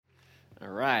All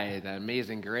right,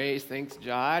 Amazing Grace. Thanks,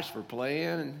 Josh, for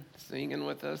playing and singing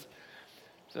with us.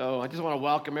 So I just want to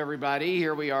welcome everybody.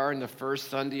 Here we are in the first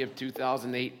Sunday of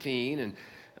 2018, and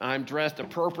I'm dressed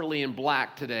appropriately in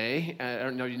black today. I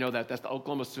don't know if you know that. That's the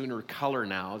Oklahoma Sooner color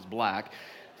now. It's black.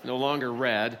 It's no longer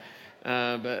red.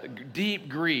 But deep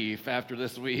grief after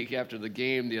this week, after the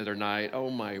game the other night. Oh,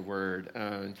 my word.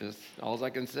 Just all I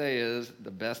can say is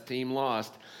the best team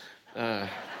lost.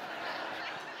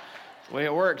 The way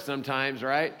it works sometimes,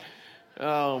 right?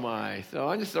 Oh my. So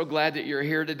I'm just so glad that you're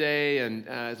here today. And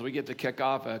as we get to kick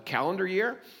off a calendar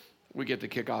year, we get to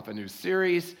kick off a new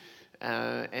series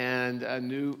and a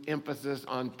new emphasis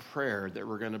on prayer that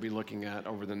we're going to be looking at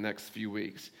over the next few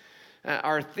weeks.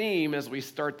 Our theme as we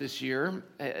start this year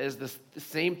is the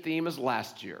same theme as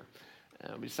last year.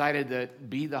 We decided that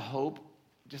Be the Hope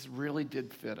just really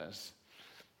did fit us.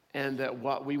 And that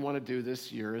what we want to do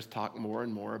this year is talk more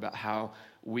and more about how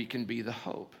we can be the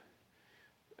hope.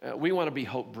 We want to be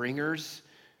hope bringers.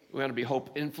 We want to be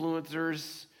hope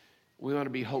influencers. We want to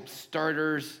be hope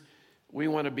starters. We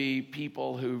want to be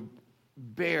people who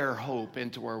bear hope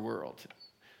into our world.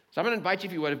 So I'm going to invite you,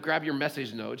 if you would, to grab your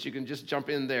message notes. You can just jump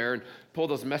in there and pull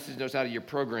those message notes out of your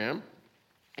program.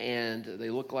 And they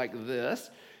look like this.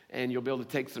 And you'll be able to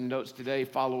take some notes today,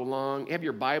 follow along. Have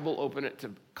your Bible, open it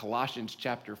to Colossians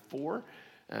chapter 4.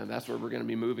 That's where we're going to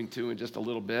be moving to in just a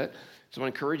little bit. So I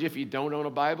encourage you, if you don't own a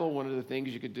Bible, one of the things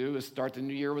you could do is start the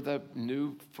new year with a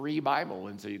new free Bible.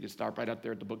 And so you can start right up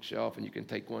there at the bookshelf and you can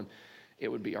take one. It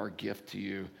would be our gift to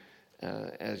you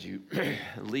as you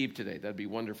leave today. That'd be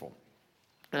wonderful.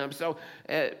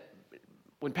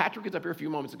 When Patrick was up here a few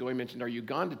moments ago, he mentioned our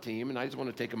Uganda team, and I just want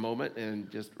to take a moment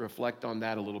and just reflect on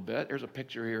that a little bit. There's a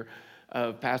picture here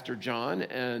of Pastor John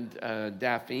and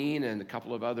Daphne and a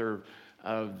couple of other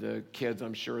of the kids,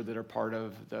 I'm sure, that are part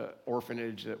of the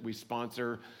orphanage that we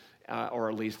sponsor,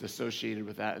 or at least associated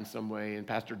with that in some way. And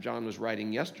Pastor John was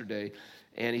writing yesterday,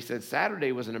 and he said,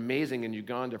 Saturday was an amazing in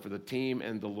Uganda for the team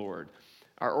and the Lord.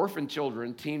 Our orphan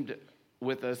children teamed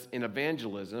with us in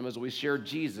evangelism as we shared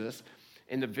Jesus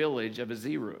in the village of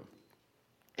Aziru.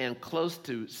 And close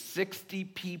to 60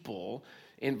 people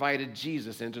invited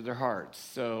Jesus into their hearts.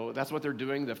 So that's what they're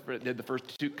doing. They did the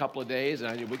first couple of days.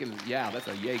 And that's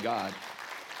a yay God.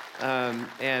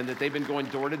 And that they've been going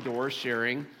door to door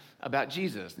sharing about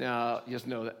Jesus. Now, just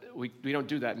know that we don't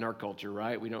do that in our culture,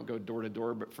 right? We don't go door to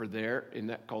door, but in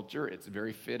that culture, it's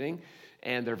very fitting.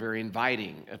 And they're very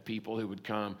inviting of people who would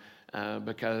come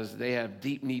because they have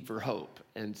deep need for hope.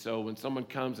 And so when someone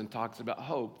comes and talks about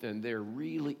hope, then they're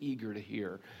really eager to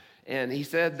hear. And he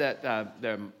said that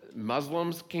the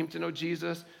Muslims came to know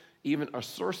Jesus, even a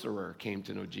sorcerer came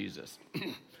to know Jesus.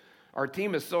 Our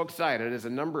team is so excited as a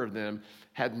number of them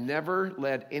had never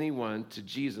led anyone to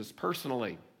Jesus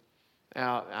personally.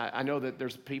 Now, I know that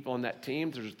there's people on that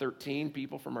team. There's 13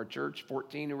 people from our church,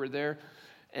 14 who were there.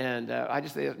 And I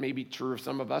just say that may be true of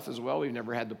some of us as well. We've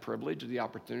never had the privilege or the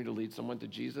opportunity to lead someone to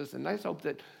Jesus. And I just hope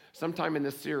that sometime in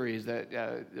this series that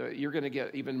you're going to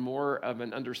get even more of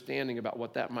an understanding about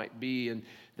what that might be, and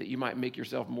that you might make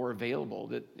yourself more available,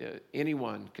 that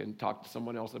anyone can talk to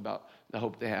someone else about the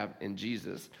hope they have in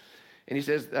Jesus. And he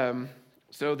says,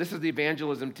 so this is the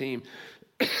evangelism team.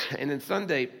 And then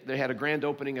Sunday, they had a grand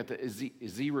opening at the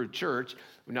Aziru church.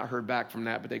 We've not heard back from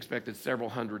that, but they expected several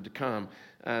hundred to come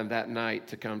that night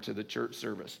to come to the church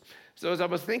service. So as I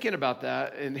was thinking about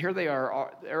that, and here they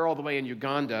are, they're all the way in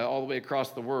Uganda, all the way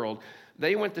across the world.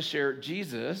 They went to share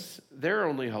Jesus, their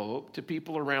only hope, to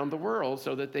people around the world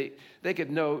so that they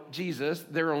could know Jesus,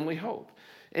 their only hope.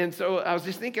 And so I was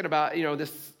just thinking about,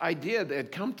 this idea that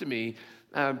had come to me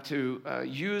to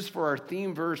use for our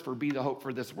theme verse for Be the Hope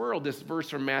for this world, this verse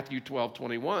from Matthew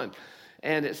 12:21.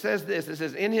 And it says this, it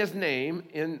says, in his name,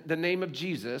 in the name of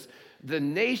Jesus, the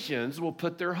nations will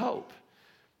put their hope.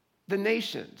 The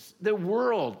nations, the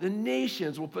world, the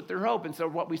nations will put their hope. And so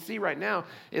what we see right now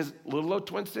is Little Oak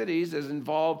Twin Cities is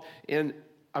involved in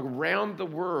around the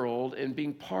world and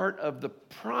being part of the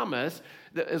promise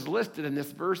that is listed in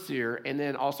this verse here, and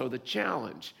then also the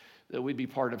challenge that we'd be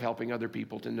part of helping other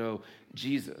people to know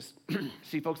Jesus.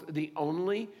 See, folks, the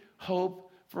only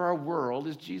hope for our world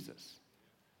is Jesus.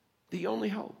 The only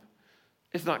hope.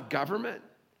 It's not government.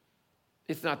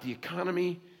 It's not the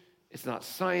economy. It's not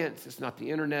science. It's not the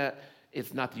internet.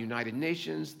 It's not the United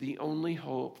Nations. The only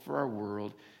hope for our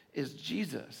world is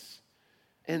Jesus.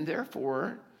 And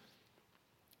therefore,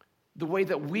 the way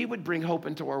that we would bring hope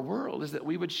into our world is that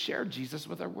we would share Jesus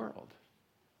with our world.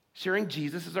 Sharing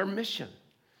Jesus is our mission.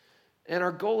 And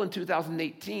our goal in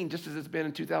 2018, just as it's been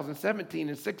in 2017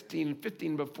 and 16 and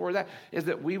 15 before that, is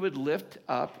that we would lift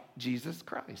up Jesus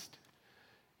Christ.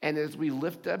 And as we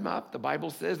lift him up, the Bible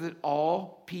says that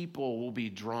all people will be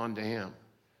drawn to him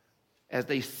as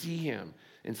they see him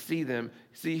and see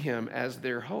him as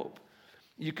their hope.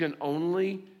 You can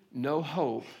only know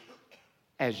hope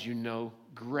as you know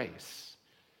grace.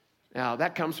 Now,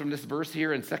 that comes from this verse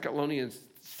here in 2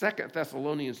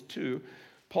 Thessalonians 2.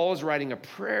 Paul is writing a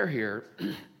prayer here,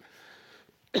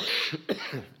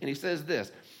 and he says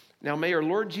this, "Now may our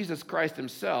Lord Jesus Christ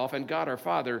himself and God our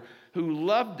Father, who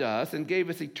loved us and gave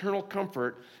us eternal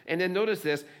comfort," and then notice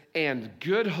this, "and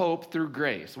good hope through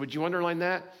grace." Would you underline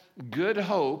that? Good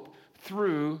hope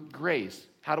through grace.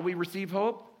 How do we receive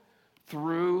hope?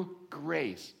 Through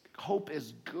grace. Hope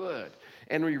is good,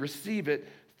 and we receive it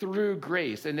through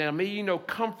grace. And now may you know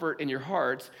comfort in your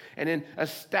hearts, and then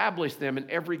establish them in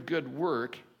every good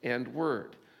work and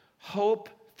word. Hope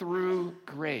through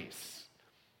grace.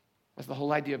 That's the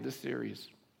whole idea of this series,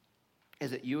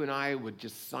 is that you and I would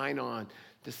just sign on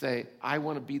to say, I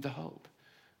want to be the hope.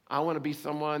 I want to be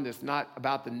someone that's not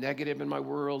about the negative in my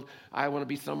world. I want to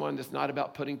be someone that's not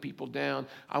about putting people down.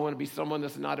 I want to be someone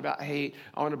that's not about hate.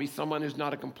 I want to be someone who's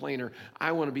not a complainer.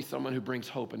 I want to be someone who brings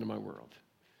hope into my world.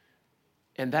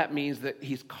 And that means that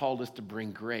he's called us to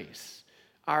bring grace.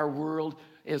 Our world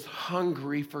is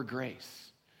hungry for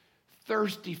grace,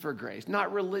 thirsty for grace.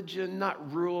 Not religion,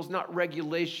 not rules, not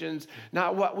regulations,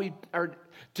 not what we are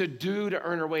to do to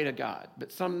earn our way to God.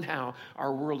 But somehow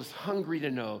our world is hungry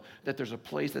to know that there's a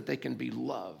place that they can be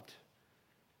loved.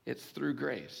 It's through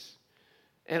grace.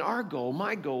 And our goal,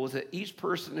 my goal, is that each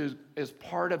person who is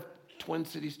part of Twin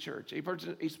Cities Church, a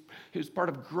person who's part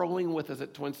of growing with us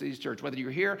at Twin Cities Church, whether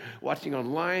you're here, watching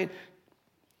online,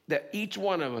 that each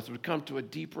one of us would come to a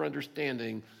deeper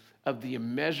understanding of the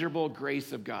immeasurable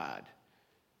grace of God,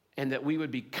 and that we would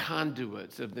be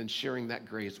conduits of then sharing that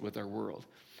grace with our world.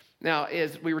 Now,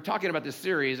 as we were talking about this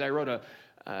series, I wrote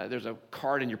there's a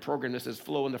card in your program that says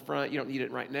flow in the front. You don't need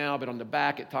it right now, but on the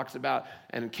back it talks about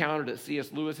an encounter that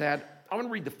C.S. Lewis had. I want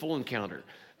to read the full encounter.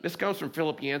 This comes from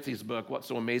Philip Yancey's book, What's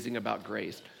So Amazing About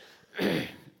Grace.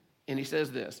 And he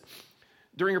says this: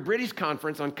 during a British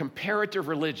conference on comparative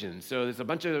religion, so there's a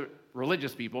bunch of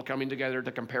religious people coming together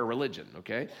to compare religion,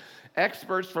 okay?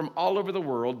 Experts from all over the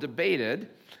world debated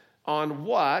on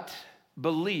what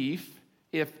belief,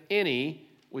 if any,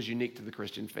 was unique to the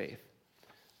Christian faith.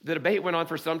 The debate went on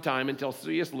for some time until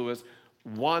C.S. Lewis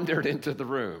wandered into the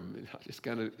room.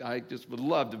 I just would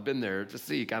love to have been there to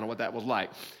see kind of what that was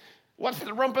like. "What's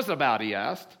the rumpus about?" he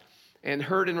asked, and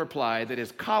heard in reply that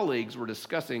his colleagues were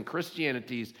discussing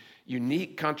Christianity's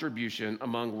unique contribution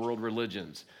among world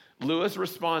religions. Lewis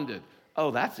responded,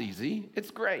 "Oh, that's easy. It's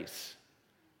grace.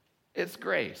 It's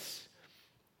grace."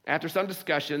 After some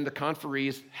discussion, the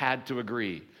conferees had to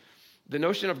agree. The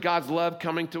notion of God's love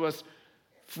coming to us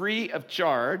free of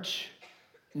charge,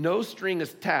 no string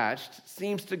attached,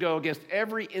 seems to go against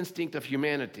every instinct of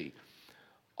humanity.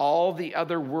 All the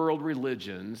other world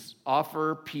religions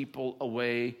offer people a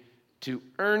way to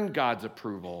earn God's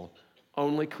approval.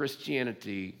 Only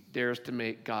Christianity dares to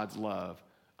make God's love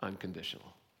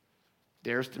unconditional.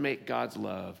 Dares to make God's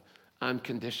love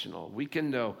unconditional. We can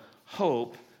know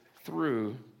hope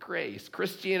through grace.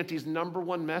 Christianity's number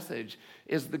one message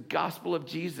is the gospel of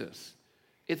Jesus.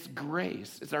 It's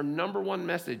grace. It's our number one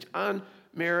message.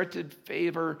 Unmerited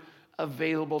favor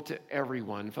available to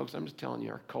everyone. Folks, I'm just telling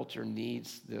you, our culture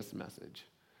needs this message.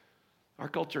 Our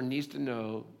culture needs to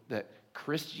know that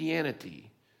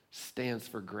Christianity stands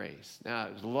for grace. Now,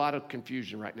 there's a lot of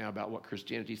confusion right now about what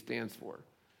Christianity stands for.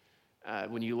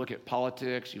 When you look at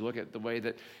politics, you look at the way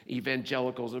that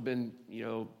evangelicals have been,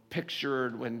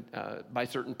 pictured by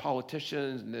certain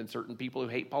politicians, and then certain people who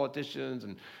hate politicians,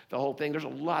 and the whole thing. There's a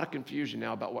lot of confusion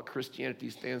now about what Christianity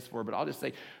stands for. But I'll just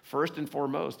say, first and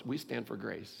foremost, we stand for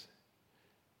grace.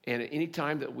 And at any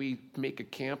time that we make a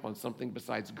camp on something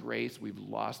besides grace, we've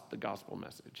lost the gospel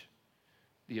message,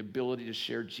 the ability to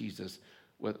share Jesus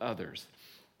with others.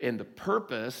 And the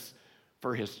purpose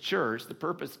for his church, the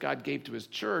purpose God gave to his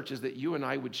church, is that you and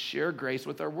I would share grace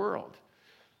with our world.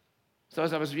 So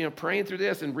as I was praying through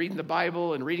this and reading the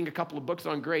Bible and reading a couple of books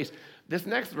on grace, this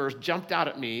next verse jumped out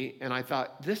at me, and I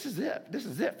thought, this is it. This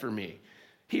is it for me.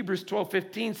 Hebrews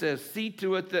 12:15 says, "See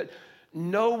to it that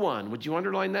no one," would you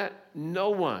underline that?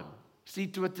 No one. "See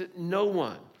to it that no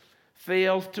one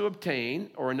fails to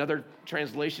obtain," or another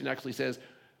translation actually says,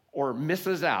 or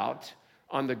misses out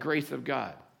on the grace of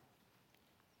God.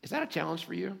 Is that a challenge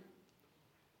for you?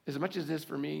 As much as it is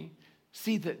for me?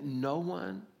 See that no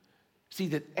one, see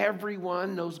that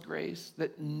everyone knows grace,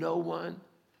 that no one.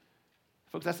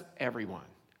 Folks, that's everyone.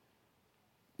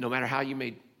 No matter how you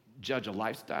may judge a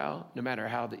lifestyle, no matter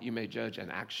how that you may judge an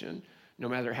action, no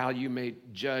matter how you may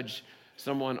judge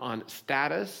someone on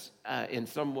status in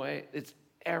some way. It's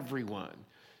everyone.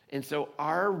 And so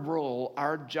our role,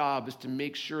 our job is to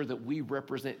make sure that we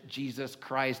represent Jesus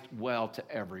Christ well to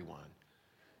everyone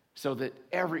so that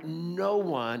no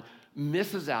one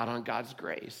misses out on God's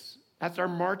grace. That's our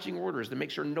marching orders, to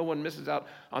make sure no one misses out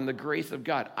on the grace of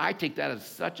God. I take that as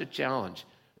such a challenge.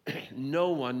 No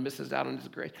one misses out on his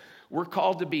grace. We're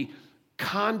called to be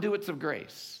conduits of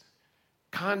grace,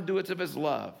 conduits of his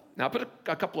love. Now, I put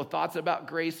a couple of thoughts about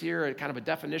grace here, kind of a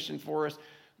definition for us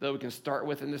that we can start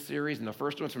with in this series. And the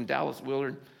first one's from Dallas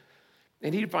Willard.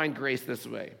 And he defined grace this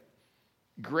way.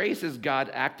 Grace is God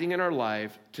acting in our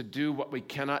life to do what we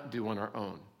cannot do on our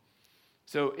own.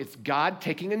 So it's God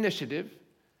taking initiative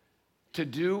to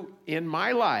do in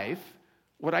my life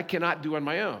what I cannot do on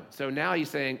my own. So now he's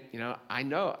saying, I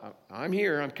know I'm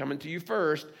here, I'm coming to you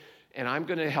first, and I'm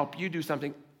going to help you do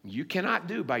something you cannot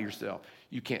do by yourself.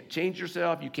 You can't change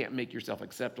yourself. You can't make yourself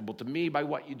acceptable to me by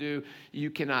what you do. You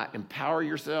cannot empower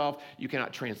yourself. You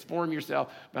cannot transform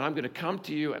yourself. But I'm going to come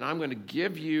to you, and I'm going to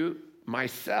give you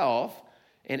myself,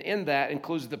 and in that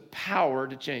includes the power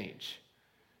to change,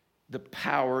 the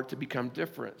power to become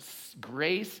different.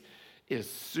 Grace is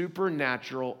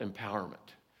supernatural empowerment.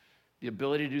 The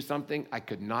ability to do something I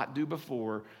could not do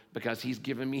before because he's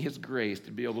given me his grace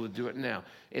to be able to do it now.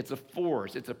 It's a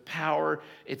force, it's a power,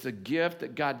 it's a gift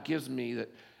that God gives me that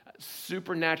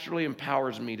supernaturally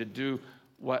empowers me to do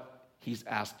what he's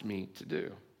asked me to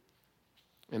do.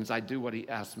 And as I do what he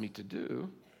asks me to do,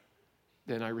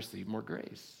 then I receive more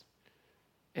grace.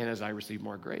 And as I receive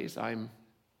more grace, I'm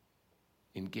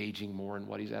engaging more in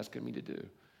what he's asking me to do.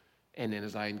 And then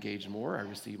as I engage more, I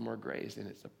receive more grace. And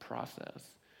it's a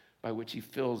process by which he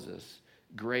fills us,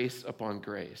 grace upon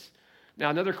grace.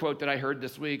 Now, another quote that I heard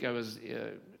this week, I was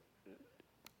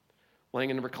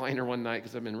laying in the recliner one night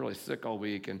because I've been really sick all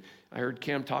week, and I heard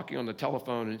Kim talking on the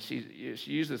telephone, and she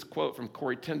used this quote from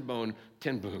Corrie ten Boom,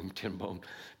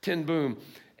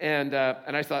 and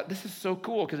I thought, this is so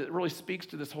cool because it really speaks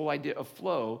to this whole idea of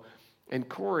flow. And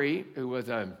Corrie, who was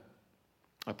a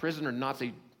prisoner in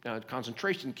Nazi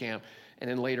concentration camp, and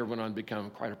then later went on to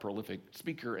become quite a prolific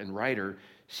speaker and writer,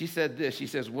 she said this. She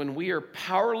says, when we are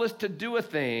powerless to do a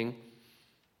thing,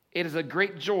 it is a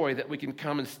great joy that we can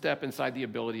come and step inside the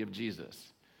ability of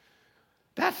Jesus.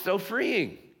 That's so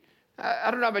freeing.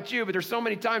 I don't know about you, but there's so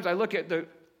many times I look at the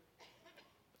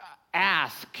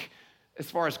ask as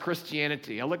far as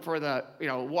Christianity. I look for the,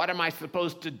 what am I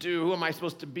supposed to do? Who am I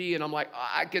supposed to be? And I'm like,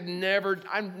 I could never,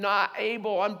 I'm not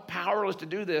able, I'm powerless to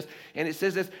do this. And it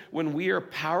says this, when we are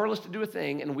powerless to do a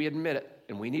thing and we admit it,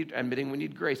 and we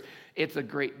need grace, it's a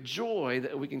great joy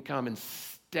that we can come and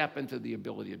step into the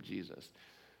ability of Jesus.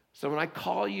 So when I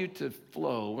call you to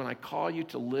flow, when I call you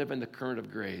to live in the current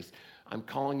of grace, I'm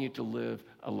calling you to live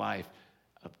a life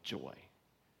of joy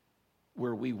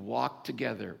where we walk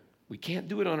together. We can't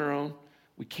do it on our own.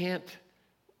 We can't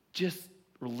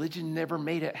religion never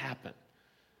made it happen.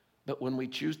 But when we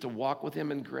choose to walk with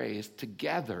him in grace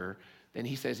together, then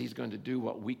he says he's going to do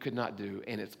what we could not do,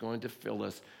 and it's going to fill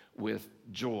us with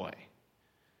joy.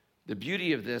 The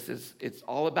beauty of this is it's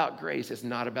all about grace. It's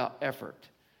not about effort.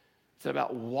 It's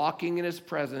about walking in his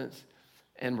presence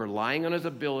and relying on his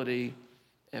ability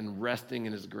and resting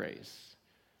in his grace.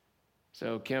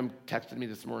 So Kim texted me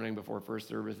this morning before first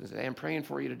service and said, hey, I'm praying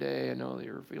for you today. I know that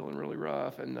you're feeling really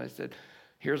rough. And I said,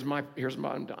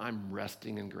 I'm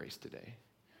resting in grace today.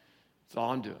 That's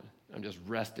all I'm doing. I'm just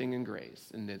resting in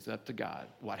grace. And it's up to God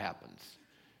what happens.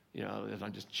 As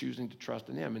I'm just choosing to trust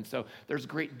in him. And so there's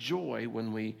great joy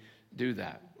when we do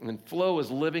that. And flow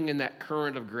is living in that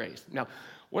current of grace. Now,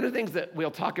 one of the things that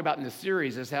we'll talk about in this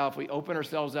series is how if we open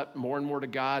ourselves up more and more to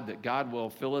God, that God will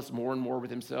fill us more and more with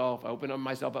himself. I open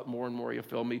myself up more and more, he'll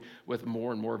fill me with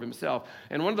more and more of himself.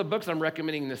 And one of the books I'm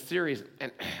recommending in this series,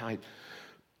 and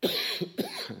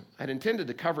I'd intended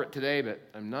to cover it today, but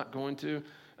I'm not going to.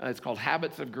 It's called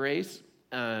Habits of Grace.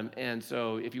 And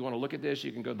so if you want to look at this,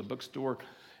 you can go to the bookstore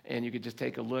and you could just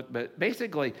take a look. But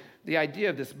basically, the idea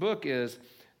of this book is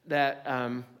that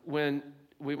when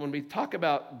we talk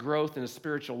about growth in a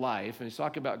spiritual life, and we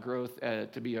talk about growth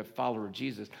to be a follower of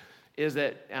Jesus, is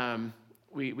that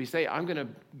we say, I'm going to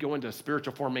go into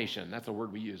spiritual formation. That's a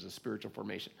word we use, is spiritual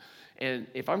formation. And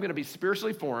if I'm going to be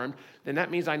spiritually formed, then that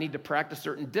means I need to practice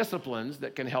certain disciplines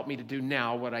that can help me to do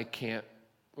now what I currently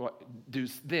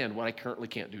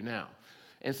can't do now.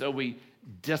 And so we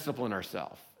discipline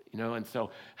ourselves. And so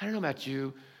I don't know about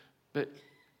you, but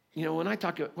when I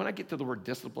get to the word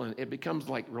discipline, it becomes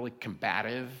like really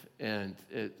combative, and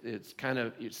it's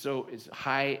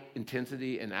high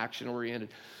intensity and action oriented,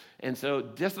 and so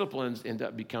disciplines end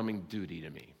up becoming duty to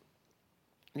me.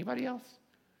 Anybody else?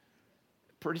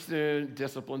 pretty soon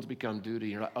disciplines become duty.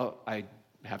 You're like, oh, I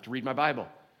have to read my Bible.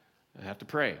 I have to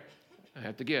pray. I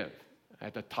have to give. I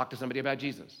have to talk to somebody about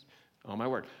Jesus. Oh, my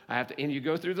word. I have to, and you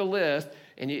go through the list,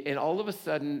 and all of a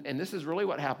sudden, and this is really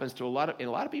what happens to a lot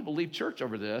of people leave church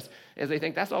over this, is they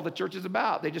think that's all the church is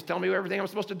about. They just tell me everything I'm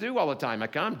supposed to do all the time. I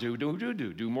come, do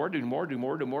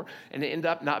more, and they end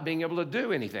up not being able to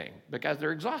do anything because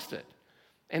they're exhausted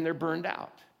and they're burned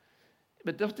out.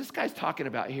 But this guy's talking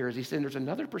about here is he's saying there's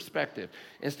another perspective.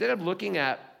 Instead of looking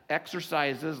at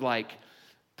exercises like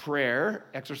prayer,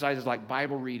 exercises like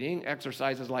Bible reading,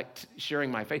 exercises like sharing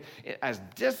my faith, as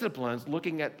disciplines, look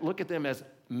at them as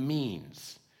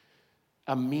means,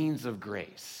 a means of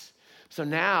grace. So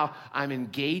now I'm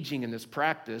engaging in this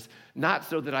practice, not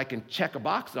so that I can check a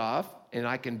box off and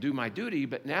I can do my duty,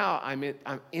 but now I'm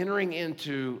entering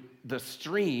into the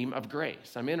stream of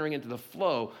grace. I'm entering into the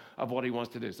flow of what he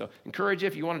wants to do. So encourage you,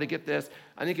 if you wanted to get this,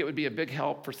 I think it would be a big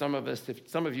help for some of us,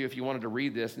 some of you, if you wanted to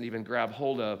read this and even grab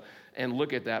hold of and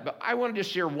look at that. But I wanted to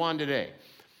share one today.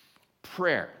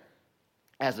 Prayer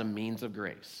as a means of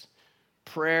grace.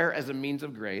 Prayer as a means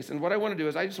of grace. And what I want to do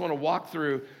is I just want to walk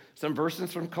through some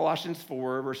verses from Colossians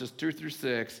 4, verses 2 through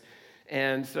 6.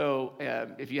 And so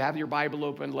if you have your Bible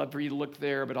open, I'd love for you to look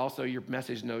there, but also your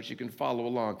message notes, you can follow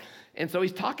along. And so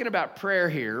he's talking about prayer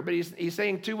here, but he's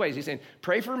saying two ways. He's saying,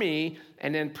 pray for me,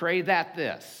 and then pray that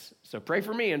this. So pray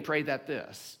for me and pray that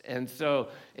this. And so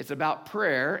it's about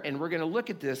prayer, and we're going to look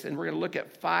at this, and we're going to look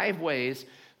at 5 ways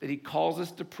that he calls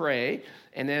us to pray.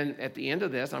 And then at the end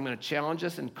of this, I'm going to challenge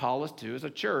us and call us to, as a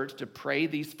church, to pray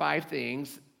these 5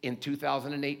 things in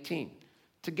 2018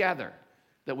 together,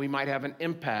 that we might have an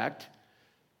impact,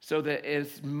 so that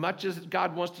as much as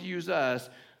God wants to use us,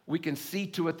 we can see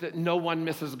to it that no one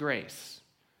misses grace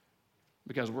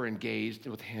because we're engaged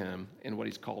with him in what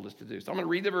he's called us to do. So I'm going to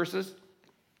read the verses.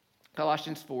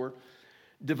 Colossians 4,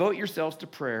 devote yourselves to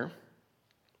prayer,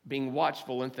 being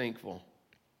watchful and thankful,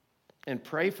 and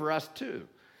pray for us too,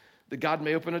 that God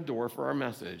may open a door for our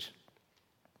message,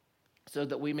 so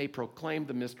that we may proclaim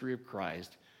the mystery of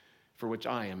Christ, for which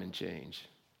I am in chains.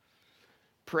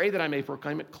 Pray that I may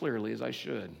proclaim it clearly as I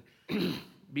should.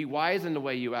 Be wise in the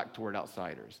way you act toward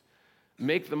outsiders.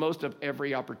 Make the most of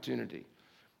every opportunity.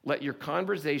 Let your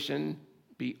conversation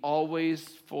be always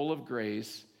full of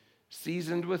grace,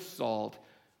 seasoned with salt,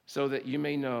 so that you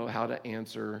may know how to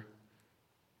answer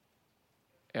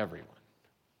everyone.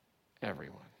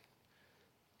 Everyone.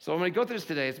 So when we go through this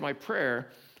today, it's my prayer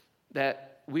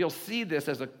that we'll see this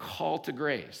as a call to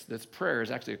grace. This prayer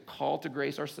is actually a call to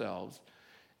grace ourselves,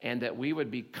 and that we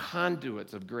would be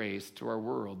conduits of grace to our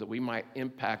world, that we might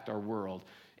impact our world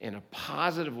in a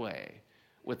positive way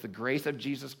with the grace of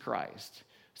Jesus Christ,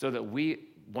 so that we,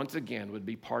 once again, would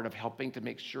be part of helping to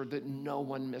make sure that no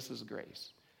one misses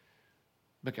grace.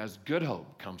 Because good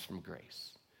hope comes from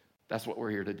grace. That's what we're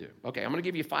here to do. Okay, I'm going to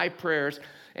give you 5 prayers,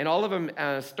 and all of them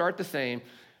start the same,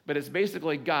 but it's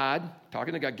basically God,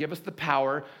 talking to God, give us the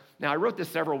power. Now, I wrote this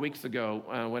several weeks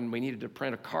ago when we needed to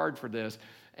print a card for this.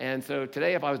 And so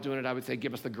today, if I was doing it, I would say,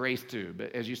 give us the grace too.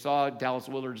 But as you saw, Dallas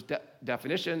Willard's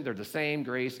definition, they're the same.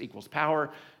 Grace equals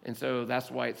power. And so that's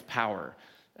why it's power.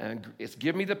 And it's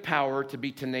give me the power to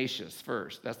be tenacious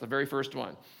first. That's the very first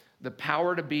one. The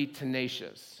power to be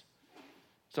tenacious.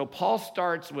 So Paul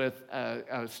starts with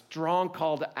a strong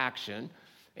call to action,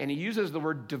 and he uses the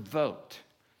word devote.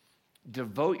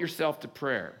 Devote yourself to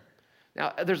prayer.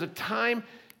 Now, there's a time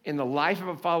in the life of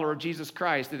a follower of Jesus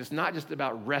Christ that it's not just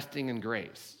about resting in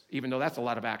grace, even though that's a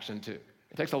lot of action too.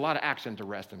 It takes a lot of action to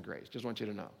rest in grace, just want you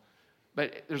to know.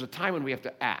 But there's a time when we have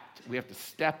to act. We have to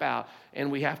step out,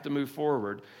 and we have to move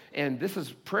forward. And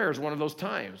prayer is one of those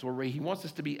times where he wants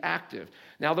us to be active.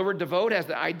 Now, the word devote has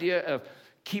the idea of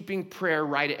keeping prayer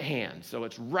right at hand. So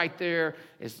it's right there.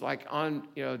 It's like on,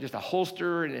 just a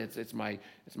holster, and it's my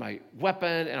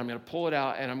weapon, and I'm going to pull it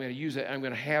out, and I'm going to use it, and I'm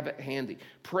going to have it handy.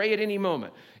 Pray at any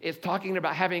moment. It's talking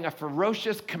about having a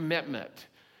ferocious commitment,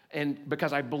 and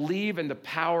because I believe in the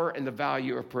power and the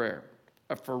value of prayer.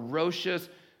 A ferocious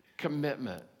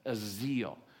commitment, a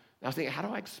zeal. And I was thinking, how do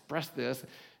I express this?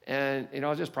 And, I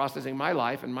was just processing my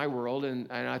life and my world,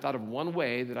 and I thought of one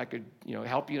way that I could,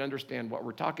 help you understand what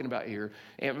we're talking about here,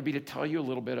 and it would be to tell you a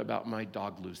little bit about my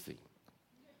dog, Lucy.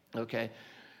 Okay?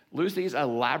 Lucy's a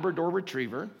Labrador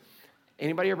Retriever.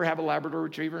 Anybody ever have a Labrador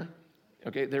Retriever?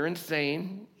 Okay, they're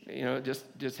insane.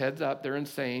 Just heads up, they're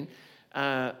insane.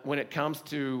 When it comes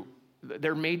to,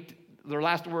 their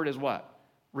last word is what?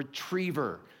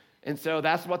 Retriever. And so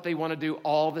that's what they want to do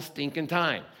all the stinking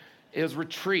time, is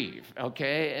retrieve,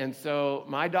 okay? And so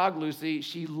my dog, Lucy,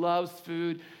 she loves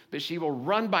food, but she will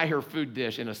run by her food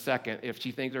dish in a second if she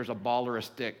thinks there's a ball or a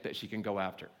stick that she can go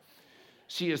after.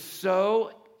 She is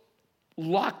so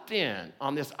locked in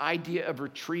on this idea of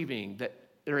retrieving that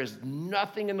there is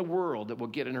nothing in the world that will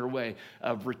get in her way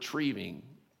of retrieving.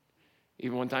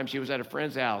 Even one time she was at a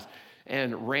friend's house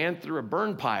and ran through a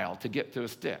burn pile to get to a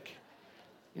stick.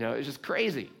 It's just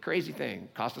crazy thing.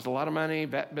 Cost us a lot of money,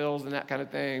 vet bills and that kind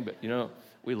of thing, but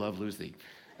we love Lucy.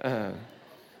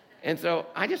 And so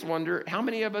I just wonder how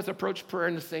many of us approach prayer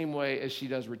in the same way as she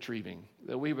does retrieving,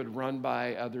 that we would run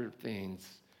by other things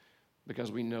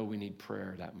because we know we need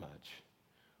prayer that much.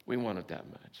 We want it that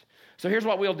much. So here's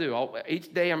what we'll do.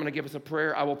 Each day I'm going to give us a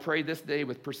prayer. I will pray this day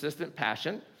with persistent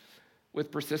passion.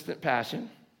 With persistent passion.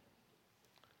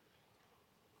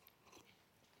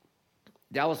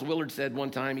 Dallas Willard said one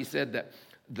time, he said that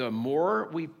the more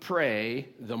we pray,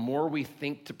 the more we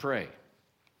think to pray.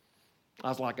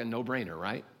 That's like a no-brainer,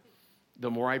 right? The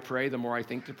more I pray, the more I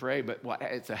think to pray, but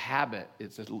it's a habit.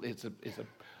 It's a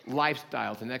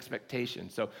lifestyle. It's an expectation.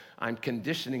 So I'm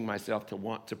conditioning myself to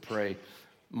want to pray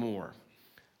more.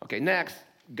 Okay, next,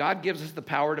 God gives us the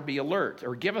power to be alert,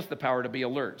 or give us the power to be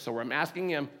alert. So I'm asking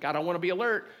him, God, I want to be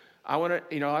alert. I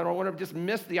don't want to just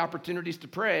miss the opportunities to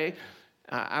pray.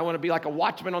 I want to be like a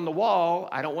watchman on the wall.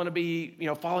 I don't want to be,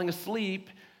 falling asleep.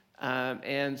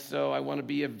 And so I want to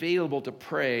be available to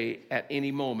pray at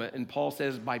any moment. And Paul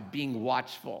says by being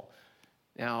watchful.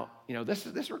 Now,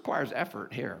 this requires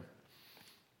effort here.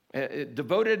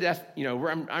 Devoted, where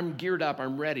I'm geared up,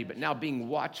 I'm ready. But now being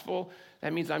watchful,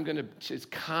 that means I'm going to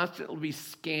just constantly be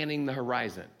scanning the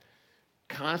horizon.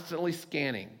 Constantly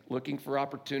scanning, looking for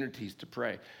opportunities to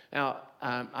pray. Now,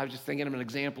 I was just thinking of an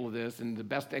example of this, and the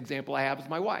best example I have is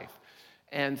my wife.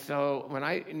 And so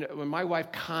when my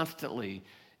wife constantly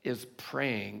is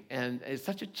praying, and it's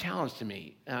such a challenge to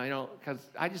me, because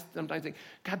I just sometimes think,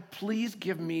 God, please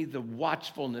give me the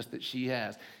watchfulness that she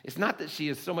has. It's not that she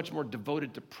is so much more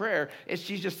devoted to prayer, it's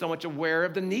she's just so much aware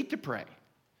of the need to pray.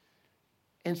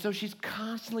 And so she's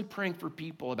constantly praying for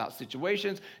people about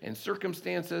situations and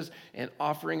circumstances and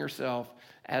offering herself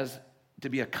as to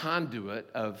be a conduit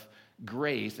of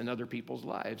grace in other people's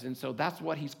lives. And so that's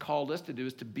what he's called us to do,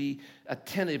 is to be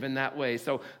attentive in that way.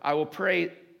 So I will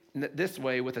pray this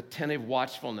way with attentive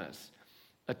watchfulness.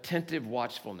 Attentive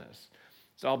watchfulness.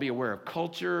 So I'll be aware of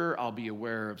culture, I'll be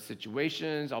aware of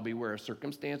situations, I'll be aware of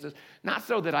circumstances, not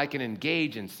so that I can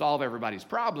engage and solve everybody's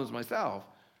problems myself,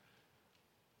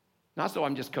 not so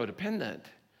I'm just codependent,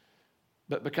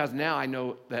 but because now I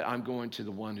know that I'm going to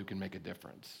the one who can make a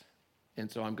difference.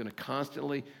 And so I'm going to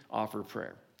constantly offer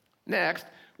prayer. Next,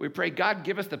 we pray, God,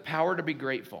 give us the power to be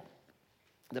grateful.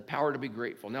 The power to be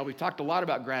grateful. Now, we've talked a lot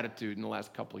about gratitude in the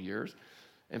last couple of years.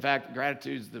 In fact,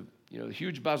 gratitude is the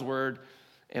huge buzzword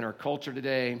in our culture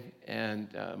today, and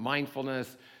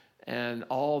mindfulness, and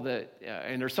all that.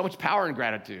 And there's so much power in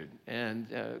gratitude.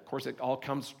 And of course, it all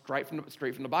comes straight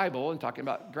from the Bible and talking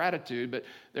about gratitude. But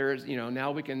there's,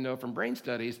 now we can know from brain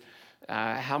studies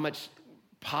how much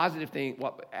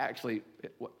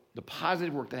the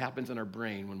positive work that happens in our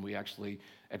brain when we actually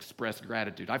express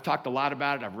gratitude. I've talked a lot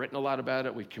about it. I've written a lot about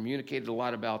it. We've communicated a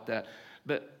lot about that.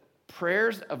 But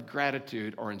prayers of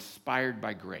gratitude are inspired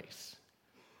by grace.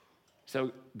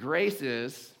 So grace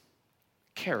is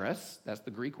charis. That's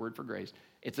the Greek word for grace.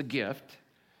 It's a gift.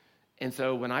 And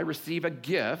so when I receive a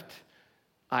gift,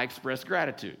 I express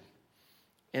gratitude.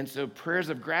 And so prayers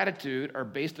of gratitude are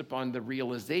based upon the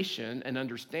realization and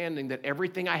understanding that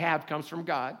everything I have comes from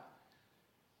God.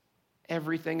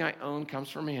 Everything I own comes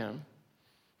from him.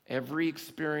 Every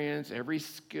experience, every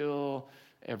skill,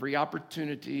 every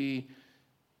opportunity,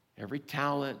 every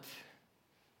talent,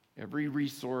 every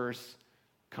resource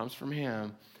comes from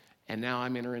him. And now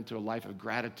I'm entering into a life of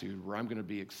gratitude where I'm going to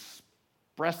be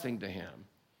expressing to him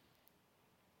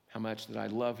how much that I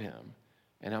love him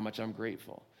and how much I'm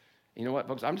grateful. You know what,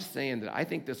 folks? I'm just saying that I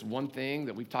think this one thing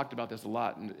that we've talked about this a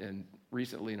lot and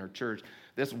recently in our church,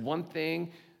 this one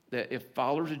thing that if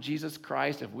followers of Jesus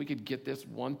Christ, if we could get this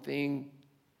one thing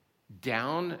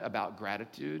down about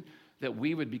gratitude, that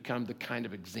we would become the kind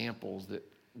of examples that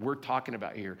we're talking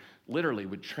about here, literally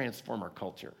would transform our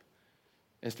culture.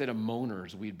 Instead of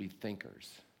moaners, we'd be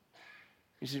thinkers.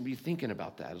 You should be thinking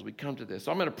about that as we come to this.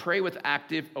 So I'm going to pray with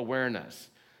active awareness.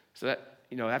 So that,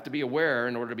 I have to be aware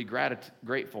in order to be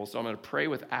grateful. So I'm going to pray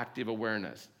with active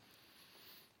awareness.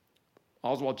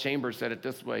 Oswald Chambers said it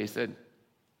this way. He said,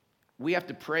 we have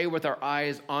to pray with our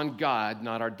eyes on God,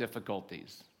 not our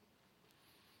difficulties.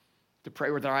 To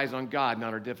pray with our eyes on God,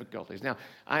 not our difficulties. Now,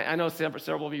 I know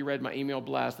several of you read my email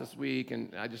blast this week,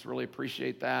 and I just really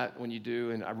appreciate that when you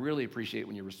do, and I really appreciate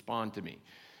when you respond to me.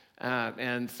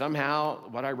 And somehow,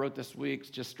 what I wrote this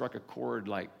week just struck a chord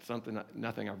like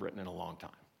nothing I've written in a long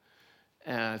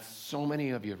time. So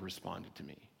many of you have responded to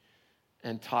me.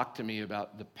 and talked to me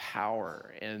about the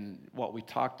power and what we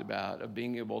talked about of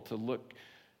being able to look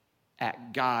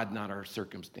at God, not our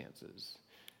circumstances.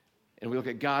 And we look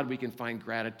at God, we can find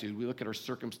gratitude. We look at our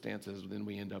circumstances, then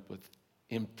we end up with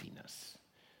emptiness.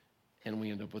 And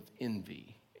we end up with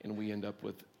envy. And we end up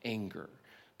with anger.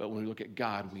 But when we look at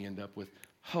God, we end up with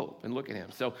hope. And look at him.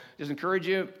 So just encourage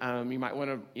you. You might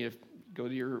want to go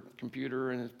to your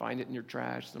computer and find it in your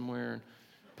trash somewhere and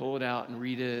pull it out and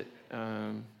read it.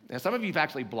 Now, some of you have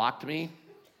actually blocked me.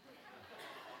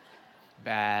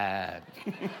 Bad.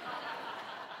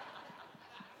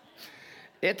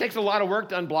 It takes a lot of work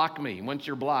to unblock me once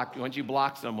you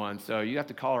block someone. So you have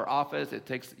to call our office. It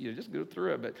takes, just go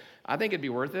through it. But I think it'd be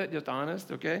worth it, just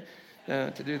honest, okay,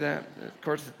 to do that. Of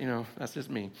course, that's just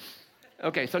me.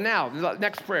 Okay, so now,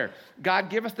 next prayer.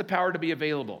 God, give us the power to be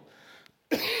available.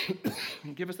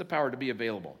 Give us the power to be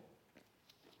available.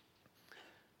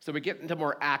 So we get into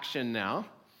more action now,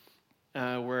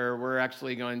 where we're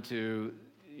actually going to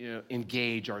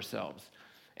engage ourselves.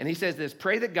 And he says this,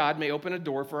 pray that God may open a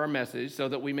door for our message so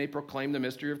that we may proclaim the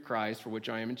mystery of Christ for which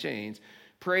I am in chains.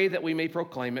 Pray that we may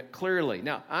proclaim it clearly.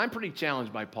 Now, I'm pretty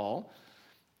challenged by Paul,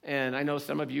 and I know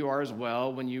some of you are as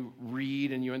well when you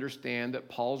read and you understand that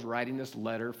Paul's writing this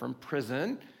letter from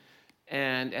prison.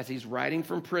 And as he's writing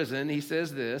from prison, he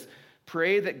says this,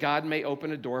 pray that God may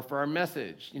open a door for our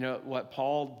message. What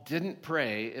Paul didn't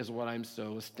pray is what I'm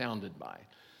so astounded by.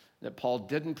 That Paul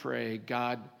didn't pray,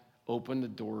 God, open the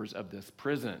doors of this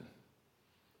prison.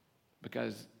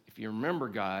 Because if you remember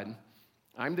God,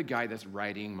 I'm the guy that's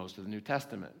writing most of the New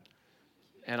Testament.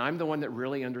 And I'm the one that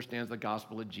really understands the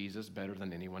gospel of Jesus better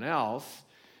than anyone else.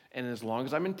 And as long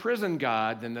as I'm in prison,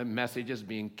 God, then the message is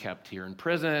being kept here in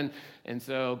prison. And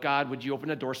so, God, would you open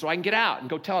a door so I can get out and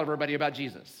go tell everybody about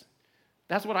Jesus?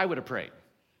 That's what I would have prayed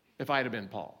if I had been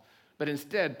Paul. But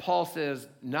instead, Paul says,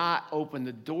 not open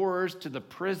the doors to the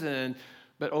prison,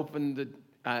 but open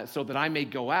so that I may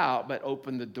go out, but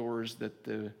open the doors that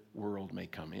the world may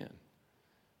come in,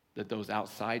 that those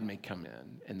outside may come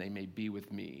in, and they may be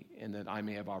with me, and that I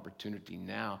may have opportunity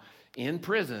now in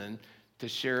prison to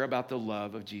share about the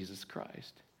love of Jesus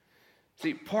Christ.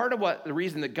 See, part of the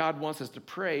reason that God wants us to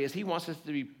pray is he wants us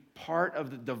to be part of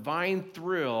the divine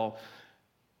thrill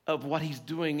of what he's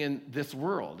doing in this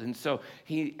world. And so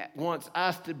he wants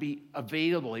us to be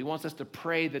available. He wants us to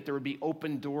pray that there would be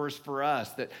open doors for us,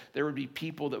 that there would be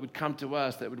people that would come to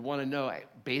us that would want to know,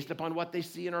 based upon what they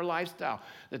see in our lifestyle,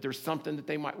 that there's something that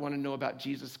they might want to know about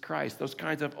Jesus Christ, those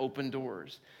kinds of open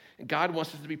doors. And God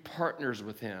wants us to be partners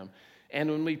with him. And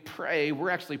when we pray,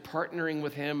 we're actually partnering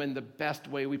with him in the best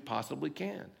way we possibly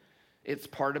can. It's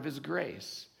part of his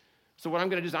grace. So what I'm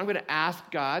going to do is I'm going to ask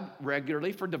God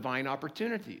regularly for divine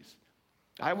opportunities.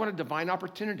 I want a divine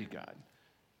opportunity, God.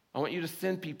 I want you to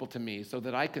send people to me so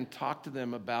that I can talk to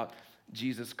them about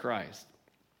Jesus Christ.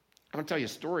 I'm going to tell you a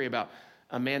story about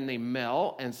a man named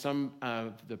Mel and some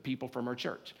of the people from our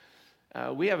church.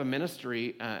 We have a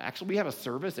ministry. Actually, we have a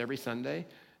service every Sunday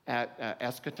at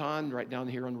Eschaton right down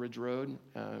here on Ridge Road.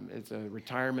 It's a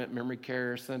retirement memory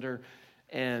care center.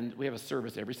 And we have a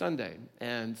service every Sunday.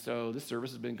 And so this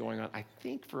service has been going on, I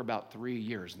think, for about 3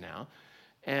 years now.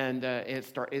 And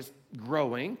it's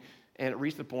growing. And it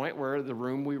reached the point where the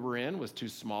room we were in was too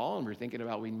small. And we were thinking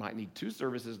about we might need 2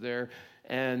 services there.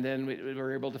 And then we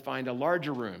were able to find a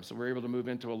larger room. So we were able to move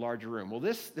into a larger room. Well,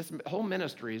 this whole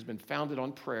ministry has been founded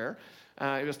on prayer.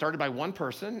 It was started by one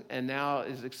person and now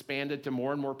is expanded to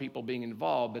more and more people being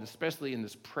involved, but especially in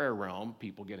this prayer realm,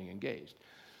 people getting engaged.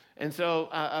 And so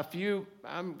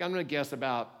I'm going to guess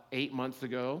about 8 months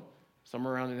ago,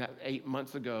 somewhere around 8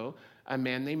 months ago, a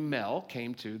man named Mel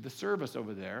came to the service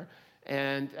over there.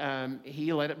 And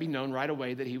he let it be known right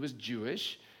away that he was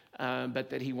Jewish, but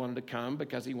that he wanted to come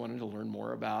because he wanted to learn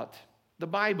more about the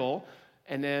Bible.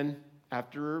 And then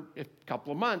after a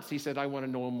couple of months, he said, I want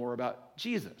to know more about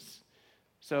Jesus.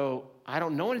 So I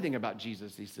don't know anything about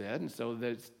Jesus, he said. And so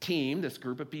this team, this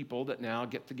group of people that now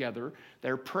get together,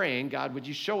 they're praying, God, would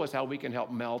you show us how we can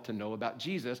help Mel to know about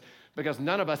Jesus? Because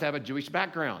none of us have a Jewish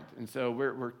background. And so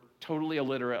we're totally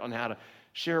illiterate on how to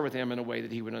share with him in a way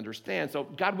that he would understand. So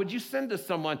God, would you send us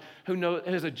someone who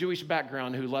has a Jewish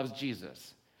background who loves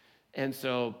Jesus? And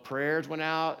so prayers went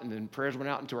out, and then prayers went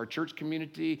out into our church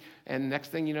community. And next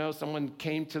thing you know, someone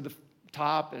came to the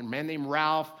top, and a man named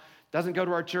Ralph doesn't go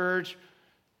to our church,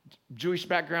 Jewish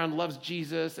background, loves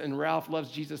Jesus, and Ralph loves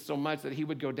Jesus so much that he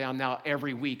would go down now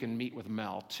every week and meet with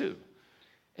Mel too.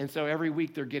 And so every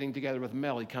week they're getting together with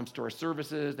Mel. He comes to our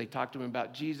services. They talk to him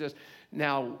about Jesus.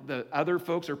 Now the other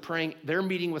folks are praying. They're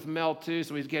meeting with Mel too,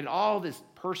 so he's getting all this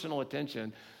personal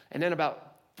attention. And then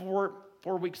about four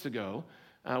weeks ago,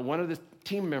 one of the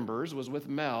team members was with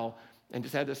Mel, and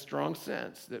just had this strong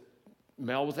sense that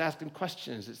Mel was asking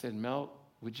questions. It said, Mel,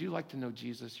 would you like to know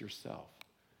Jesus yourself?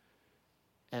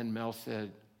 And Mel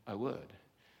said, I would.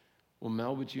 Well,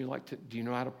 Mel, do you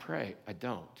know how to pray? I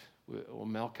don't. Well,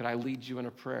 Mel, could I lead you in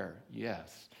a prayer?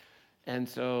 Yes. And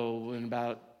so in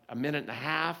about a minute and a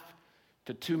half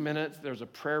to 2 minutes, there was a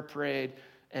prayer prayed,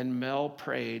 and Mel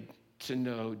prayed to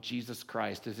know Jesus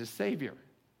Christ as his Savior.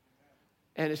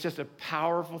 And it's just a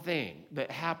powerful thing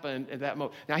that happened at that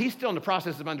moment. Now, he's still in the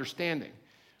process of understanding,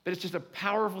 but it's just a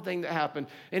powerful thing that happened.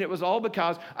 And it was all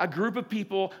because a group of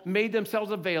people made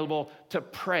themselves available to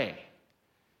pray.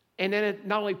 And then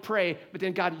not only pray, but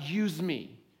then God, use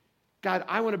me. God,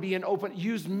 I want to be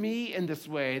use me in this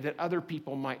way that other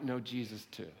people might know Jesus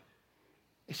too.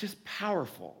 It's just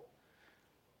powerful.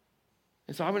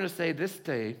 And so I'm going to say this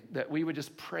day that we would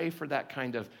just pray for that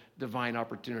kind of divine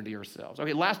opportunity ourselves.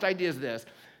 Okay, last idea is this.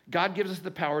 God gives us the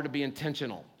power to be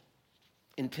intentional.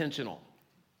 Intentional.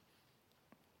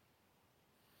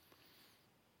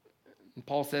 And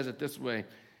Paul says it this way.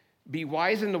 Be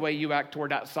wise in the way you act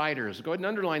toward outsiders. Go ahead and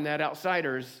underline that,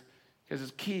 outsiders, because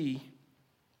it's key.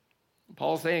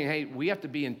 Paul's saying, hey, we have to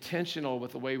be intentional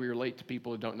with the way we relate to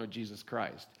people who don't know Jesus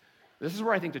Christ. This is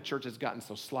where I think the church has gotten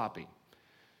so sloppy,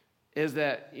 is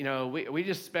that, we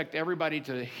just expect everybody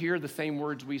to hear the same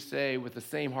words we say with the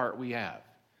same heart we have.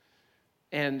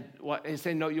 And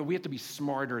say, no, we have to be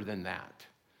smarter than that.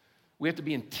 We have to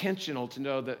be intentional to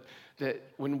know that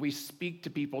when we speak to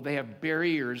people, they have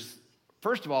barriers.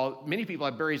 First of all, many people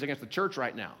have barriers against the church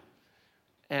right now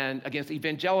and against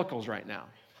evangelicals right now.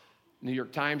 New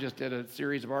York Times just did a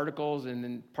series of articles, and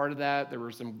then part of that, there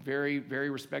were some very,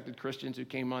 very respected Christians who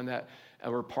came on that,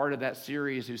 were part of that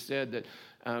series, who said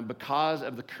that because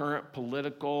of the current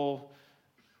political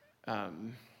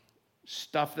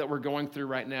stuff that we're going through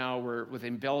right now, with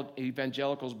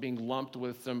evangelicals being lumped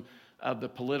with some of the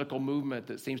political movement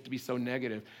that seems to be so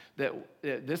negative, that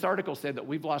this article said that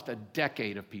we've lost a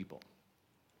decade of people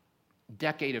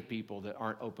that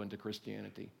aren't open to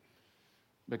Christianity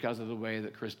because of the way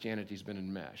that Christianity's been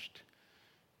enmeshed.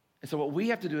 And so what we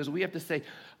have to do is we have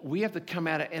to come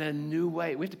at it in a new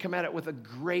way. We have to come at it with a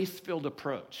grace-filled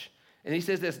approach. And he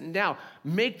says this, now,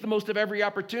 make the most of every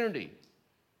opportunity,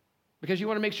 because you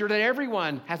want to make sure that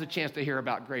everyone has a chance to hear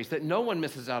about grace, that no one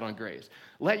misses out on grace.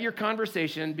 Let your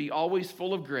conversation be always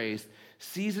full of grace,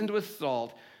 seasoned with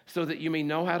salt, so that you may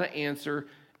know how to answer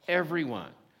everyone.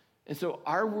 And so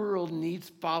our world needs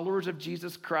followers of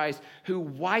Jesus Christ who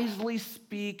wisely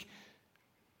speak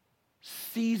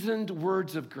seasoned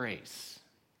words of grace.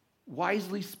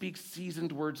 Wisely speak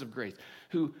seasoned words of grace.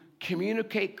 Who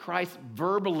communicate Christ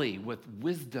verbally with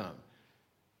wisdom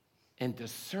and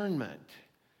discernment.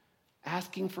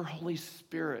 Asking for Holy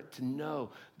Spirit to know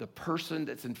the person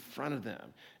that's in front of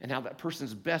them and how that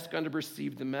person's best going to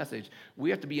receive the message.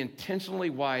 We have to be intentionally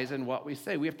wise in what we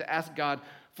say. We have to ask God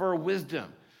for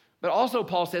wisdom. But also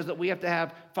Paul says that we have to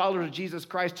have followers of Jesus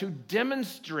Christ who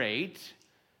demonstrate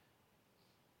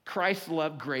Christ's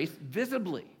love, grace,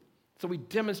 visibly. So we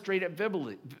demonstrate it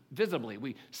visibly.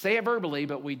 We say it verbally,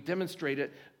 but we demonstrate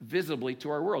it visibly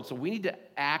to our world. So we need to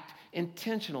act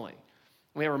intentionally.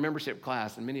 We have a membership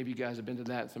class, and many of you guys have been to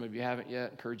that. Some of you haven't yet.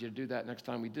 I encourage you to do that next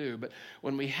time we do. But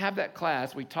when we have that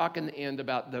class, we talk in the end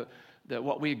about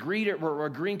what we're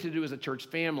agreeing to do as a church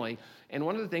family. And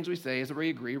one of the things we say is that we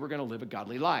agree we're going to live a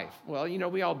godly life. Well,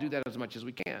 we all do that as much as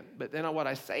we can. But then what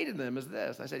I say to them is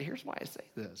this. I said, here's why I say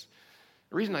this.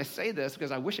 The reason I say this,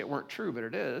 because I wish it weren't true, but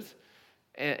it is.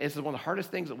 And it's one of the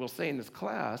hardest things that we'll say in this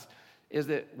class, is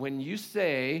that when you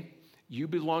say you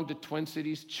belong to Twin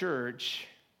Cities Church,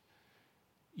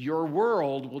 your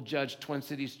world will judge Twin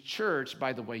Cities Church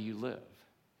by the way you live.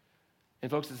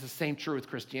 And folks, it's the same true with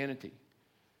Christianity.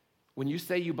 When you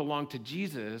say you belong to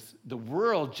Jesus, the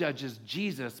world judges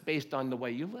Jesus based on the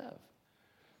way you live.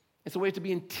 And so we have to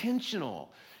be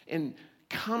intentional in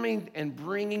coming and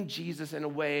bringing Jesus in a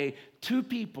way to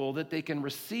people that they can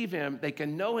receive him, they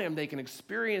can know him, they can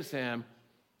experience him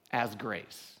as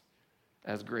grace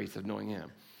of knowing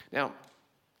him. Now,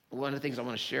 one of the things I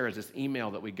want to share is this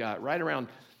email that we got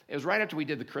it was right after we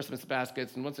did the Christmas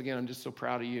baskets. And once again, I'm just so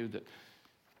proud of you that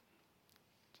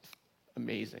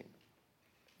amazing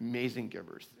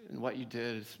givers. And what you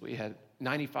did is we had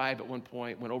 95 at one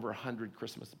point, went over 100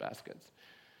 Christmas baskets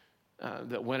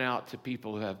that went out to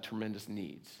people who have tremendous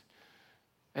needs.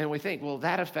 And we think, well,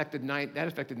 that affected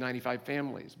 95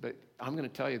 families. But I'm going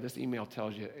to tell you, this email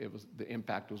tells you the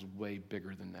impact was way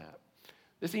bigger than that.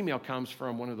 This email comes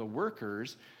from one of the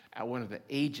workers at one of the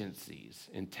agencies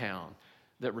in town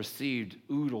that received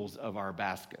oodles of our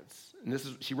baskets. And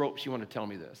she wanted to tell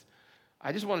me this.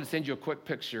 I just wanted to send you a quick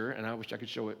picture, and I wish I could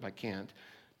show it, but I can't.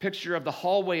 picture of the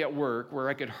hallway at work where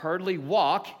I could hardly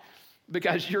walk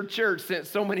because your church sent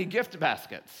so many gift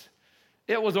baskets.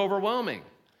 It was overwhelming.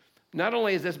 Not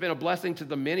only has this been a blessing to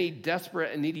the many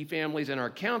desperate and needy families in our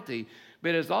county, but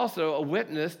it is also a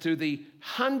witness to the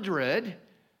 100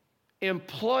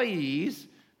 employees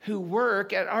who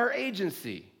work at our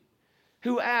agency,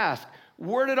 who ask,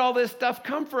 where did all this stuff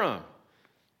come from?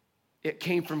 It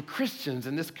came from Christians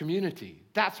in this community.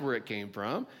 That's where it came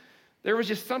from. There was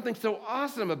just something so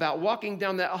awesome about walking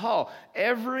down that hall.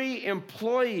 Every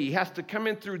employee has to come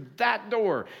in through that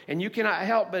door, and you cannot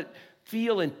help but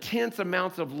feel intense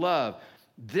amounts of love.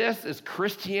 This is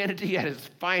Christianity at its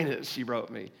finest, she wrote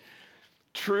me.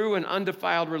 True and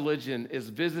undefiled religion is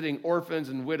visiting orphans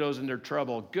and widows in their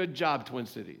trouble. Good job, Twin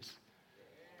Cities.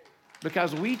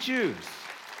 Because we choose.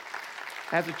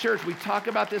 As a church, we talk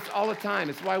about this all the time.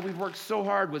 It's why we've worked so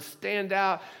hard with Stand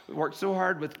Out. We've worked so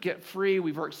hard with Get Free.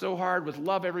 We've worked so hard with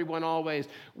Love Everyone Always.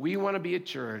 We want to be a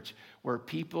church where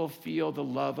people feel the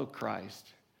love of Christ,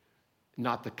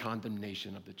 not the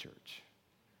condemnation of the church.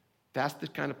 That's the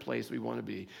kind of place we want to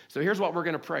be. So here's what we're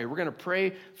going to pray. We're going to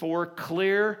pray for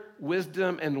clear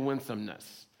wisdom and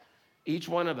winsomeness. Each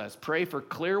one of us, pray for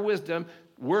clear wisdom,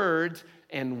 words,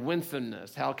 and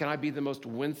winsomeness. How can I be the most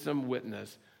winsome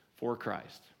witness for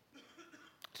Christ?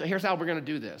 So here's how we're going to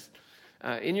do this.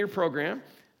 In your program,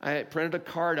 I printed a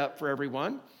card up for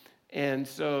everyone. And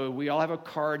so we all have a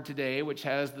card today which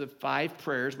has the 5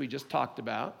 prayers we just talked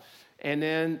about. And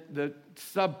then the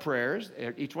sub-prayers,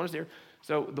 each one is there.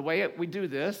 So the way we do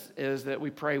this is that we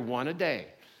pray one a day.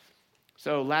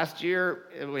 So last year,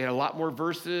 we had a lot more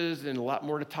verses and a lot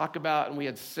more to talk about, and we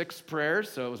had 6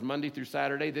 prayers, so it was Monday through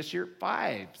Saturday. This year,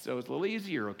 5, so it's a little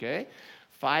easier, okay?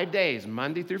 5 days,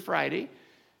 Monday through Friday,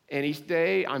 and each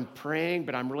day I'm praying,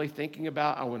 but I'm really thinking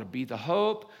about I want to be the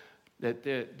hope, that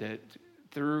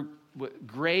through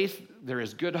grace there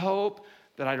is good hope,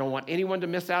 that I don't want anyone to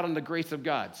miss out on the grace of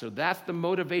God. So that's the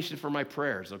motivation for my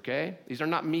prayers, okay? These are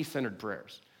not me-centered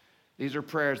prayers. These are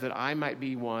prayers that I might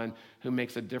be one who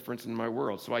makes a difference in my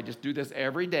world. So I just do this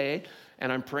every day,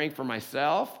 and I'm praying for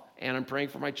myself, and I'm praying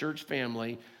for my church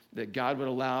family, that God would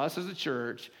allow us as a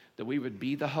church, that we would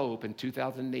be the hope in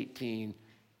 2018.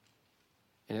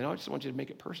 And I just want you to make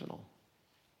it personal.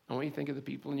 I want you to think of the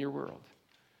people in your world.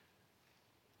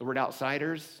 The word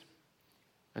outsiders,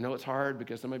 I know it's hard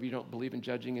because some of you don't believe in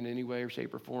judging in any way or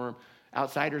shape or form.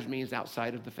 Outsiders means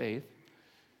outside of the faith.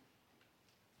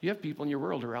 You have people in your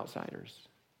world who are outsiders,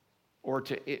 or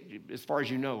as far as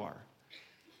you know are.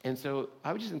 And so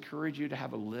I would just encourage you to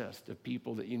have a list of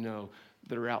people that you know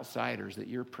that are outsiders, that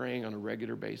you're praying on a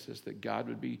regular basis, that God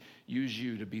would use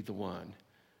you to be the one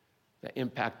that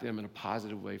impact them in a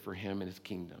positive way for him and his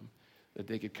kingdom, that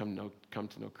they could come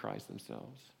to know Christ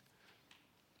themselves.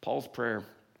 Paul's prayer,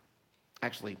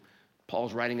 actually,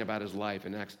 Paul's writing about his life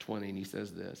in Acts 20, and he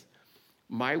says this: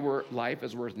 my life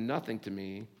is worth nothing to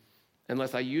me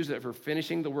unless I use it for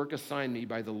finishing the work assigned me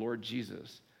by the Lord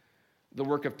Jesus, the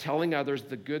work of telling others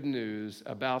the good news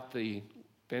about the,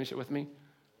 finish it with me,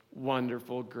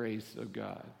 wonderful grace of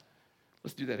God.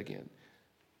 Let's do that again.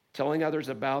 Telling others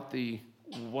about the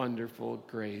wonderful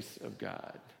grace of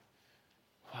God.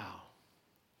 Wow.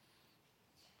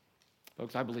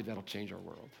 Folks, I believe that'll change our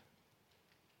world.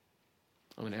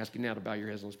 I'm going to ask you now to bow your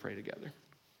heads and let's pray together.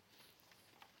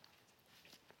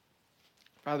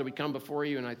 Father, we come before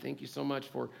you, and I thank you so much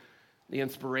for the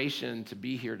inspiration to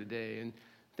be here today. And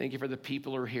thank you for the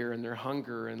people who are here and their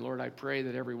hunger. And Lord, I pray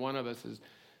that every one of us has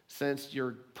sensed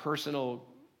your personal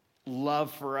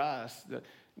love for us, the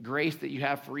grace that you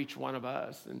have for each one of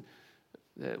us, and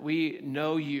that we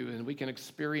know you and we can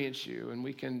experience you and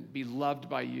we can be loved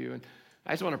by you. And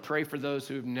I just want to pray for those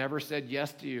who've never said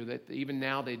yes to you, that even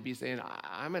now they'd be saying,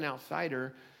 I'm an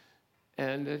outsider.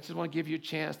 And I just want to give you a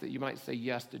chance that you might say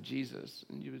yes to Jesus.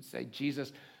 And you would say,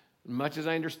 Jesus, much as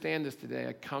I understand this today,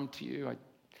 I come to you. I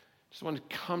just want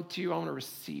to come to you. I want to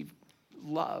receive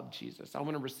love, Jesus. I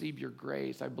want to receive your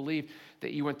grace. I believe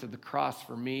that you went to the cross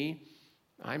for me.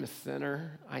 I'm a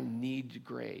sinner. I need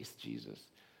grace, Jesus.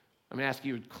 I'm going to ask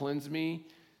you to cleanse me.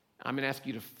 I'm going to ask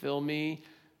you to fill me.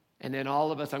 And then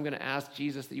all of us, I'm going to ask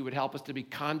Jesus that you would help us to be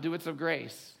conduits of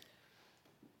grace.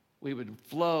 We would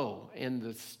flow in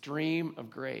the stream of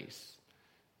grace,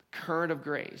 the current of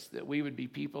grace, that we would be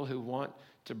people who want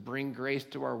to bring grace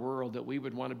to our world, that we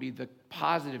would want to be the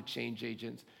positive change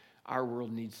agents our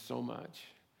world needs so much,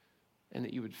 and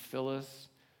that you would fill us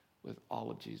with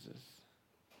all of Jesus.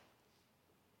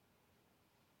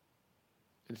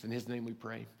 And it's in his name we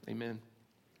pray. Amen.